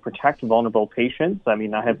again, to protect vulnerable patients. I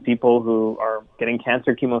mean, I have people who are getting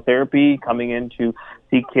cancer chemotherapy coming in to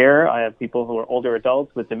seek care. I have people who are older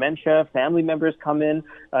adults with dementia, family members coming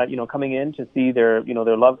in to see their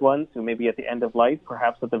loved ones who may be at the end of life,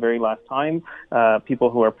 perhaps at the very last time.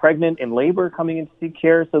 People who are pregnant in labor coming in to seek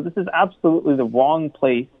care. So this is absolutely the wrong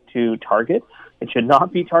place to target. It should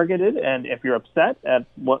not be targeted. And if you're upset at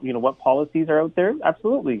what policies are out there,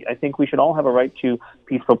 absolutely. I think we should all have a right to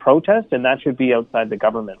peaceful protest, and that should be outside the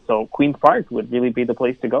government. So Queen's Park would really be the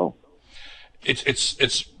place to go.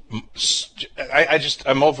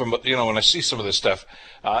 I'm over, when I see some of this stuff,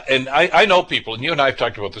 and I know people, and you and I have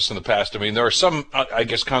talked about this in the past. I mean, there are some, I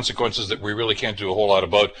guess, consequences that we really can't do a whole lot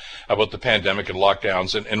about the pandemic and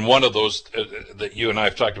lockdowns, and one of those that you and I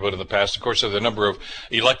have talked about in the past, of course, are the number of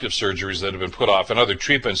elective surgeries that have been put off and other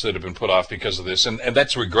treatments that have been put off because of this, and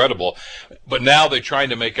that's regrettable. But now they're trying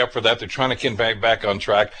to make up for that. They're trying to get back on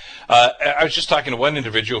track. I was just talking to one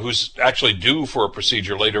individual who's actually due for a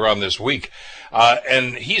procedure later on this week.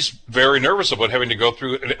 And he's very nervous about having to go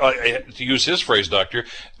through, to use his phrase, doctor,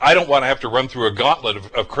 I don't want to have to run through a gauntlet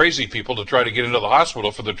of crazy people to try to get into the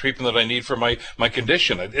hospital for the treatment that I need for my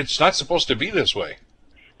condition. It's not supposed to be this way.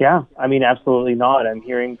 Yeah, I mean, absolutely not. I'm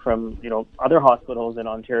hearing from, other hospitals in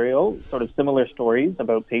Ontario, sort of similar stories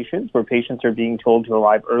about patients where patients are being told to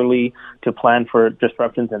arrive early, to plan for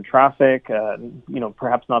disruptions in traffic,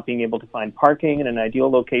 perhaps not being able to find parking in an ideal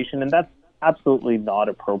location. And that's absolutely not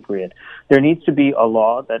appropriate. There needs to be a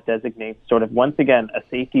law that designates sort of, once again, a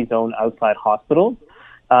safety zone outside hospitals.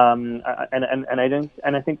 And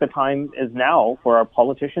I think the time is now for our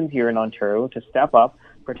politicians here in Ontario to step up,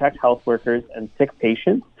 protect health workers and sick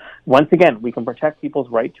patients. Once again, we can protect people's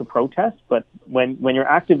right to protest, but when your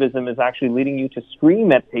activism is actually leading you to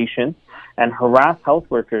scream at patients and harass health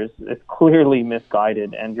workers, it's clearly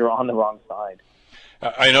misguided and you're on the wrong side.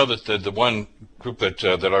 I know that the one group that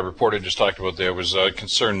I reported just talked about there was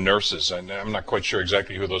concerned nurses, and I'm not quite sure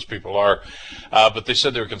exactly who those people are, but they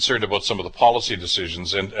said they were concerned about some of the policy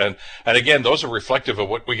decisions, and again, those are reflective of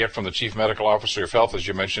what we get from the Chief Medical Officer of Health, as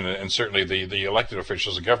you mentioned, and certainly the elected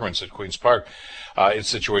officials and governments at Queen's Park in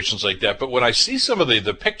situations like that. But when I see some of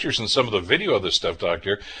the pictures and some of the video of this stuff,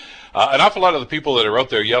 Doctor, an awful lot of the people that are out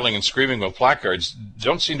there yelling and screaming with placards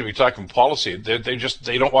don't seem to be talking policy. They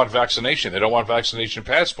don't want vaccination. They don't want vaccination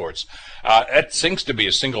passports. That seems to be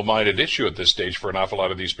a single-minded issue at this stage for an awful lot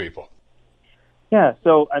of these people. Yeah,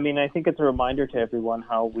 so, I mean, I think it's a reminder to everyone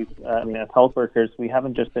how as health workers, we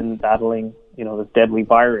haven't just been battling, this deadly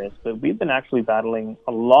virus, but we've been actually battling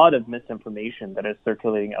a lot of misinformation that is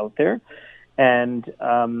circulating out there. And,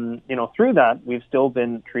 through that, we've still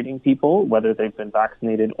been treating people, whether they've been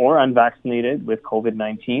vaccinated or unvaccinated, with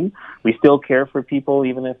COVID-19. We still care for people,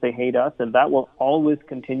 even if they hate us, and that will always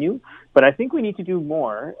continue. But I think we need to do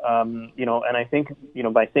more, and I think,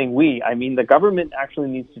 by saying we, I mean the government actually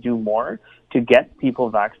needs to do more to get people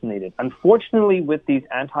vaccinated. Unfortunately, with these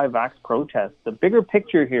anti-vax protests, the bigger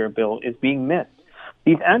picture here, Bill, is being missed.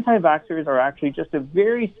 These anti-vaxxers are actually just a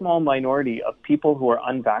very small minority of people who are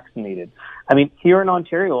unvaccinated. I mean, here in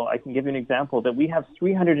Ontario, I can give you an example that we have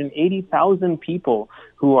 380,000 people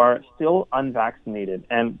who are still unvaccinated.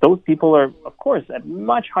 And those people are, of course, at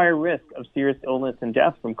much higher risk of serious illness and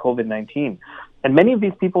death from COVID-19. And many of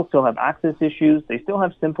these people still have access issues. They still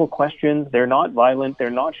have simple questions. They're not violent. They're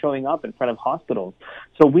not showing up in front of hospitals.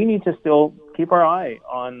 So we need to still keep our eye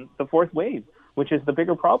on the fourth wave, which is the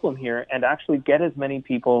bigger problem here, and actually get as many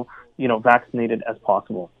people, vaccinated as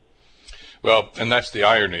possible. Well, and that's the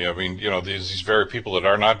irony. I mean, these very people that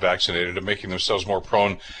are not vaccinated are making themselves more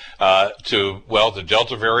prone to, the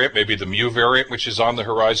Delta variant, maybe the Mu variant, which is on the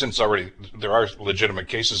horizon. There are legitimate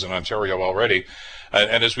cases in Ontario already.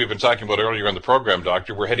 And as we've been talking about earlier in the program,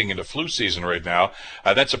 Doctor, we're heading into flu season right now.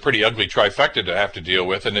 That's a pretty ugly trifecta to have to deal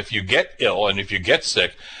with. And if you get ill and if you get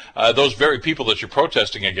sick, those very people that you're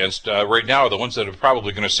protesting against right now are the ones that are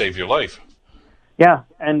probably going to save your life. Yeah,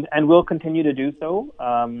 and we'll continue to do so.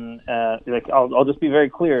 I'll just be very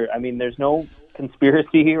clear. I mean, there's no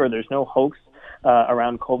conspiracy or there's no hoax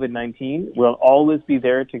around COVID-19. We'll always be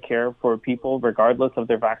there to care for people regardless of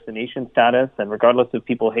their vaccination status and regardless if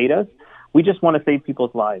people hate us. We just want to save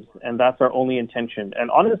people's lives, and that's our only intention. And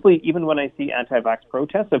honestly, even when I see anti-vax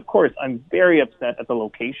protests, of course, I'm very upset at the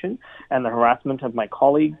location and the harassment of my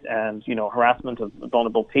colleagues and, harassment of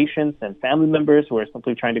vulnerable patients and family members who are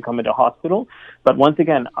simply trying to come into hospital. But once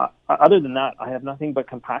again, other than that, I have nothing but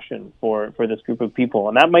compassion for this group of people.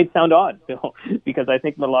 And that might sound odd, Bill, because I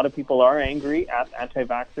think a lot of people are angry at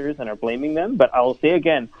anti-vaxxers and are blaming them. But I will say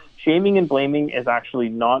again, shaming and blaming is actually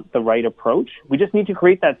not the right approach. We just need to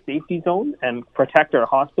create that safety zone and protect our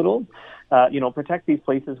hospitals. Protect these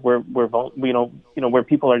places where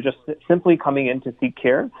people are just simply coming in to seek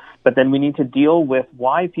care. But then we need to deal with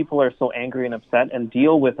why people are so angry and upset and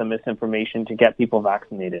deal with the misinformation to get people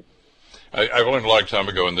vaccinated. I learned a long time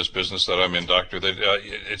ago in this business that I'm in, Doctor, that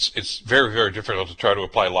it's very, very difficult to try to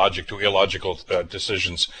apply logic to illogical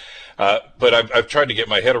decisions. But I've tried to get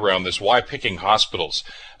my head around this. Why picking hospitals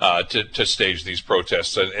to stage these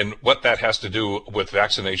protests, and what that has to do with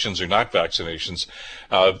vaccinations or not vaccinations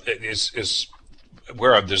is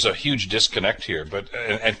where there's a huge disconnect here. But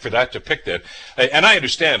and for that to pick that, and I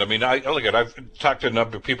understand. I mean, I've talked to a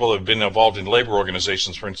number of people who have been involved in labor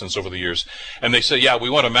organizations, for instance, over the years, and they say, yeah, we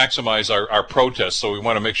want to maximize our protests, so we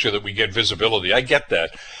want to make sure that we get visibility. I get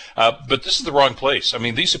that. But this is the wrong place. I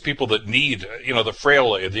mean, these are people that need, the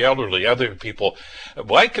frail, the elderly, other people.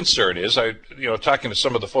 My concern is, talking to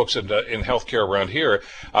some of the folks in healthcare around here,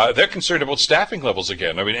 they're concerned about staffing levels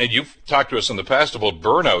again. I mean, and you've talked to us in the past about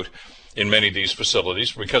burnout in many of these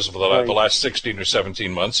facilities because of the last 16 or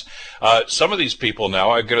 17 months. Some of these people now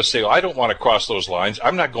are going to say, I don't want to cross those lines.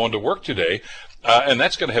 I'm not going to work today. And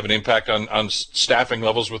that's going to have an impact on staffing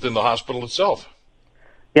levels within the hospital itself.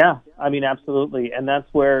 Yeah, I mean, absolutely. And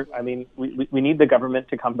that's where, we need the government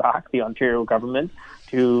to come back, the Ontario government,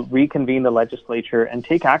 to reconvene the legislature and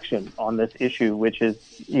take action on this issue, which is,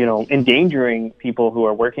 endangering people who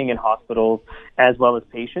are working in hospitals as well as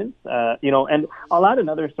patients. And I'll add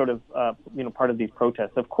another sort of, part of these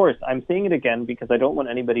protests. Of course, I'm saying it again because I don't want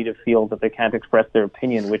anybody to feel that they can't express their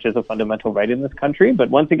opinion, which is a fundamental right in this country. But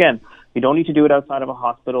once again, we don't need to do it outside of a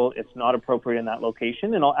hospital. It's not appropriate in that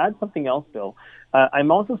location. And I'll add something else, Bill.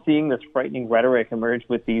 I'm also seeing this frightening rhetoric emerge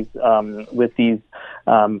with these protests.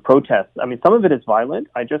 I mean, some of it is violent.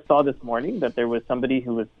 I just saw this morning that there was somebody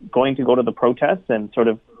who was going to go to the protests and sort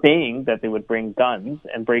of saying that they would bring guns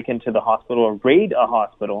and break into the hospital or raid a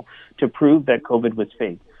hospital to prove that COVID was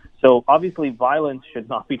fake. So obviously violence should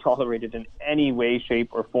not be tolerated in any way, shape,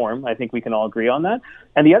 or form. I think we can all agree on that.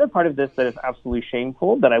 And the other part of this that is absolutely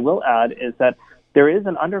shameful that I will add is that there is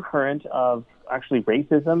an undercurrent of actually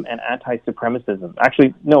racism and anti-supremacism.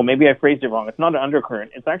 Actually, no, maybe I phrased it wrong. It's not an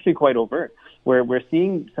undercurrent. It's actually quite overt. Where we're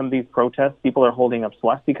seeing some of these protests, people are holding up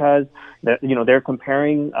swastikas. They're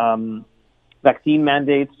comparing vaccine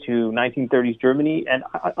mandates to 1930s Germany, and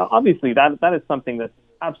obviously that is something that's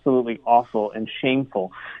absolutely awful and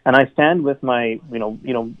shameful. And I stand with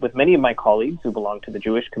with many of my colleagues who belong to the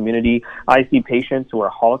Jewish community. I see patients who are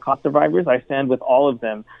Holocaust survivors. I stand with all of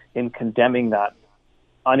them in condemning that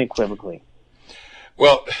unequivocally.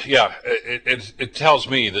 Well, yeah, it tells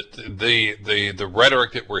me that the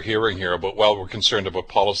rhetoric that we're hearing here about, well, we're concerned about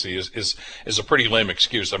policy is a pretty lame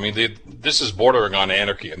excuse. I mean, this is bordering on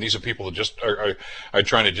anarchy, and these are people that just are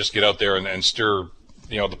trying to just get out there and stir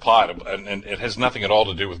the pot, and it has nothing at all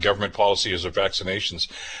to do with government policies or vaccinations.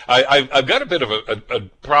 I've got a bit of a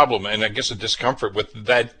problem, and I guess a discomfort with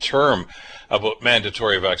that term about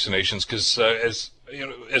mandatory vaccinations, because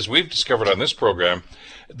as we've discovered on this program,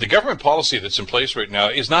 the government policy that's in place right now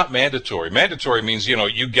is not mandatory. Mandatory means,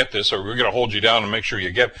 you get this, or we're going to hold you down and make sure you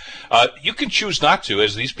get. You can choose not to,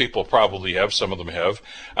 as these people probably have. Some of them have.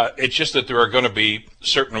 It's just that there are going to be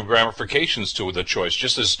certain ramifications to the choice.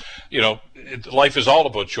 Just as life is all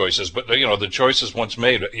about choices, but the choices once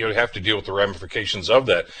made, you have to deal with the ramifications of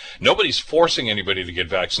that. Nobody's forcing anybody to get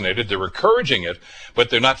vaccinated. They're encouraging it, but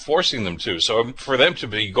they're not forcing them to. So for them to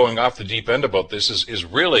be going off the deep end about this is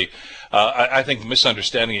really, I think,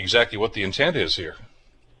 misunderstanding exactly what the intent is here.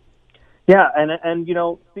 Yeah, and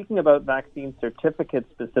speaking about vaccine certificates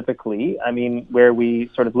specifically, I mean, where we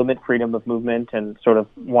sort of limit freedom of movement and sort of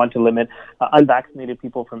want to limit unvaccinated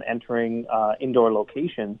people from entering indoor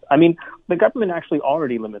locations. I mean, the government actually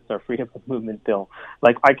already limits our freedom of movement, Bill.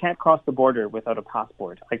 Like, I can't cross the border without a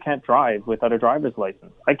passport. I can't drive without a driver's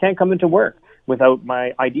license. I can't come into work without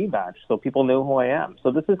my ID badge so people know who I am.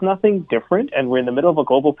 So this is nothing different, and we're in the middle of a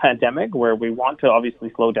global pandemic where we want to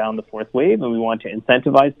obviously slow down the fourth wave and we want to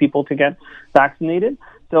incentivize people to get vaccinated.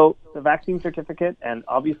 So the vaccine certificate, and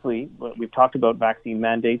obviously we've talked about vaccine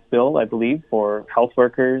mandates, Bill, I believe, for health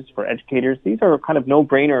workers, for educators. These are kind of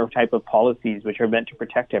no-brainer type of policies which are meant to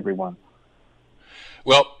protect everyone.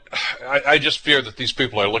 Well, I just fear that these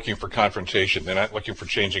people are looking for confrontation. They're not looking for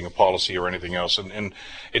changing a policy or anything else. And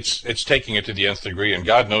it's taking it to the nth degree. And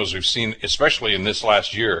God knows we've seen, especially in this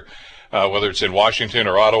last year, whether it's in Washington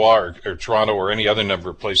or Ottawa or Toronto or any other number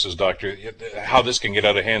of places, Doctor, how this can get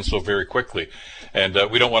out of hand so very quickly. And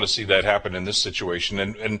we don't want to see that happen in this situation.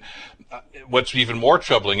 And what's even more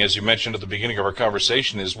troubling, as you mentioned at the beginning of our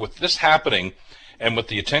conversation, is with this happening, and with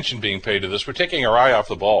the attention being paid to this, we're taking our eye off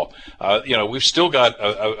the ball. We've still got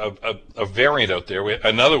a variant out there,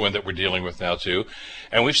 another one that we're dealing with now too,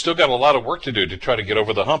 and we've still got a lot of work to do to try to get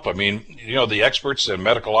over the hump. I mean, the experts and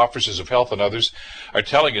medical officers of health and others are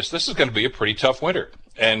telling us this is going to be a pretty tough winter,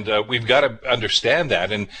 and we've got to understand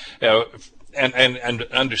that. And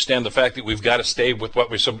understand the fact that we've got to stay with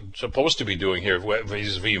what we're supposed to be doing here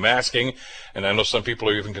vis-a-vis masking, and I know some people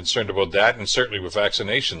are even concerned about that, and certainly with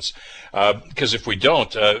vaccinations. Because if we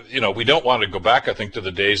don't, we don't want to go back, I think, to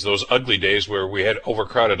the days, those ugly days where we had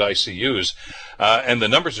overcrowded ICUs, and the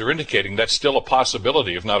numbers are indicating that's still a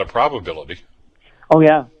possibility, if not a probability. Oh,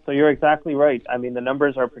 yeah. So you're exactly right. I mean, the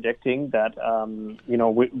numbers are predicting that,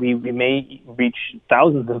 we may reach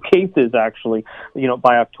thousands of cases, actually,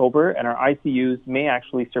 by October, and our ICUs may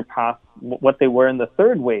actually surpass what they were in the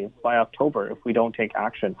third wave by October if we don't take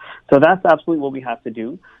action. So that's absolutely what we have to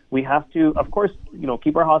do. We have to, of course,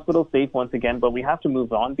 keep our hospitals safe once again, but we have to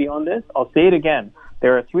move on beyond this. I'll say it again.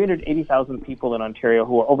 There are 380,000 people in Ontario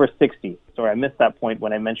who are over 60. Sorry, I missed that point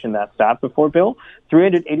when I mentioned that stat before, Bill.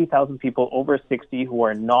 380,000 people over 60 who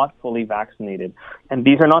are not fully vaccinated. And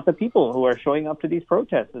these are not the people who are showing up to these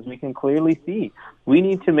protests, as we can clearly see. We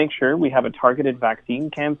need to make sure we have a targeted vaccine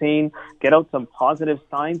campaign, get out some positive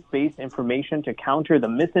science-based information to counter the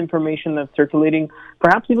misinformation that's circulating,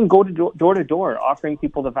 perhaps even go to door to door offering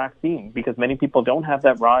people the vaccine, because many people don't have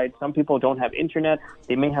that ride. Some people don't have internet.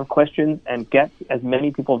 They may have questions, and get as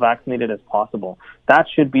many people vaccinated as possible. That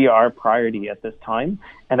should be our priority at this time.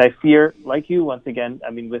 And I fear, like you, once again,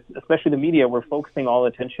 I mean, with especially the media, we're focusing all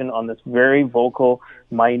attention on this very vocal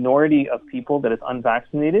minority of people that is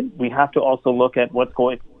unvaccinated. We have to also look at what's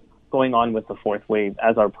going on with the fourth wave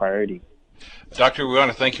as our priority. Doctor, we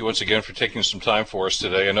want to thank you once again for taking some time for us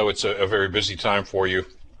today. I know it's a very busy time for you,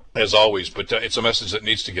 as always, but it's a message that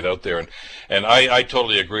needs to get out there. And I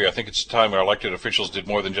totally agree. I think it's time our elected officials did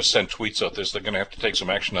more than just send tweets out this. They're going to have to take some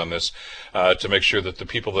action on this to make sure that the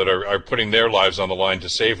people that are putting their lives on the line to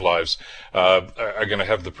save lives are going to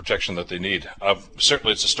have the protection that they need.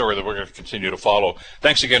 Certainly it's a story that we're going to continue to follow.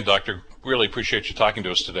 Thanks again, Doctor. Really appreciate you talking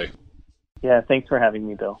to us today. Yeah, thanks for having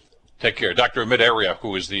me, Bill. Take care. Dr. Amit Arya,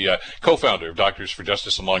 who is the co-founder of Doctors for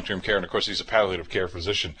Justice and Long-Term Care, and of course he's a palliative care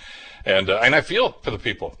physician. And I feel for the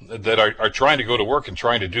people that are trying to go to work and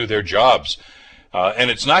trying to do their jobs. And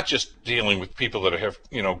it's not just dealing with people that have,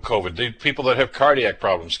 COVID. The people that have cardiac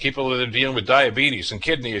problems, people that are dealing with diabetes and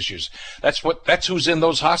kidney issues. That's who's in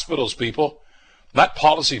those hospitals, people. Not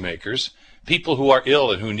policymakers. People who are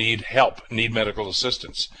ill and who need help, need medical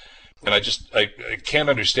assistance. And I can't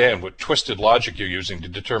understand what twisted logic you're using to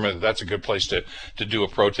determine that that's a good place to do a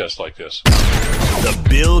protest like this. The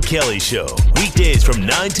Bill Kelly Show, weekdays from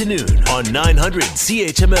 9 to noon on 900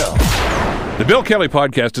 CHML. The Bill Kelly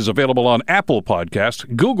Podcast is available on Apple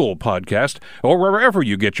Podcast, Google Podcast, or wherever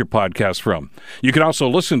you get your podcasts from. You can also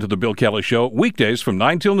listen to The Bill Kelly Show weekdays from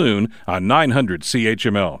 9 till noon on 900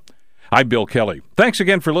 CHML. I'm Bill Kelly. Thanks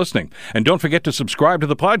again for listening. And don't forget to subscribe to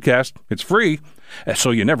the podcast. It's free,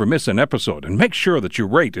 so you never miss an episode. And make sure that you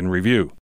rate and review.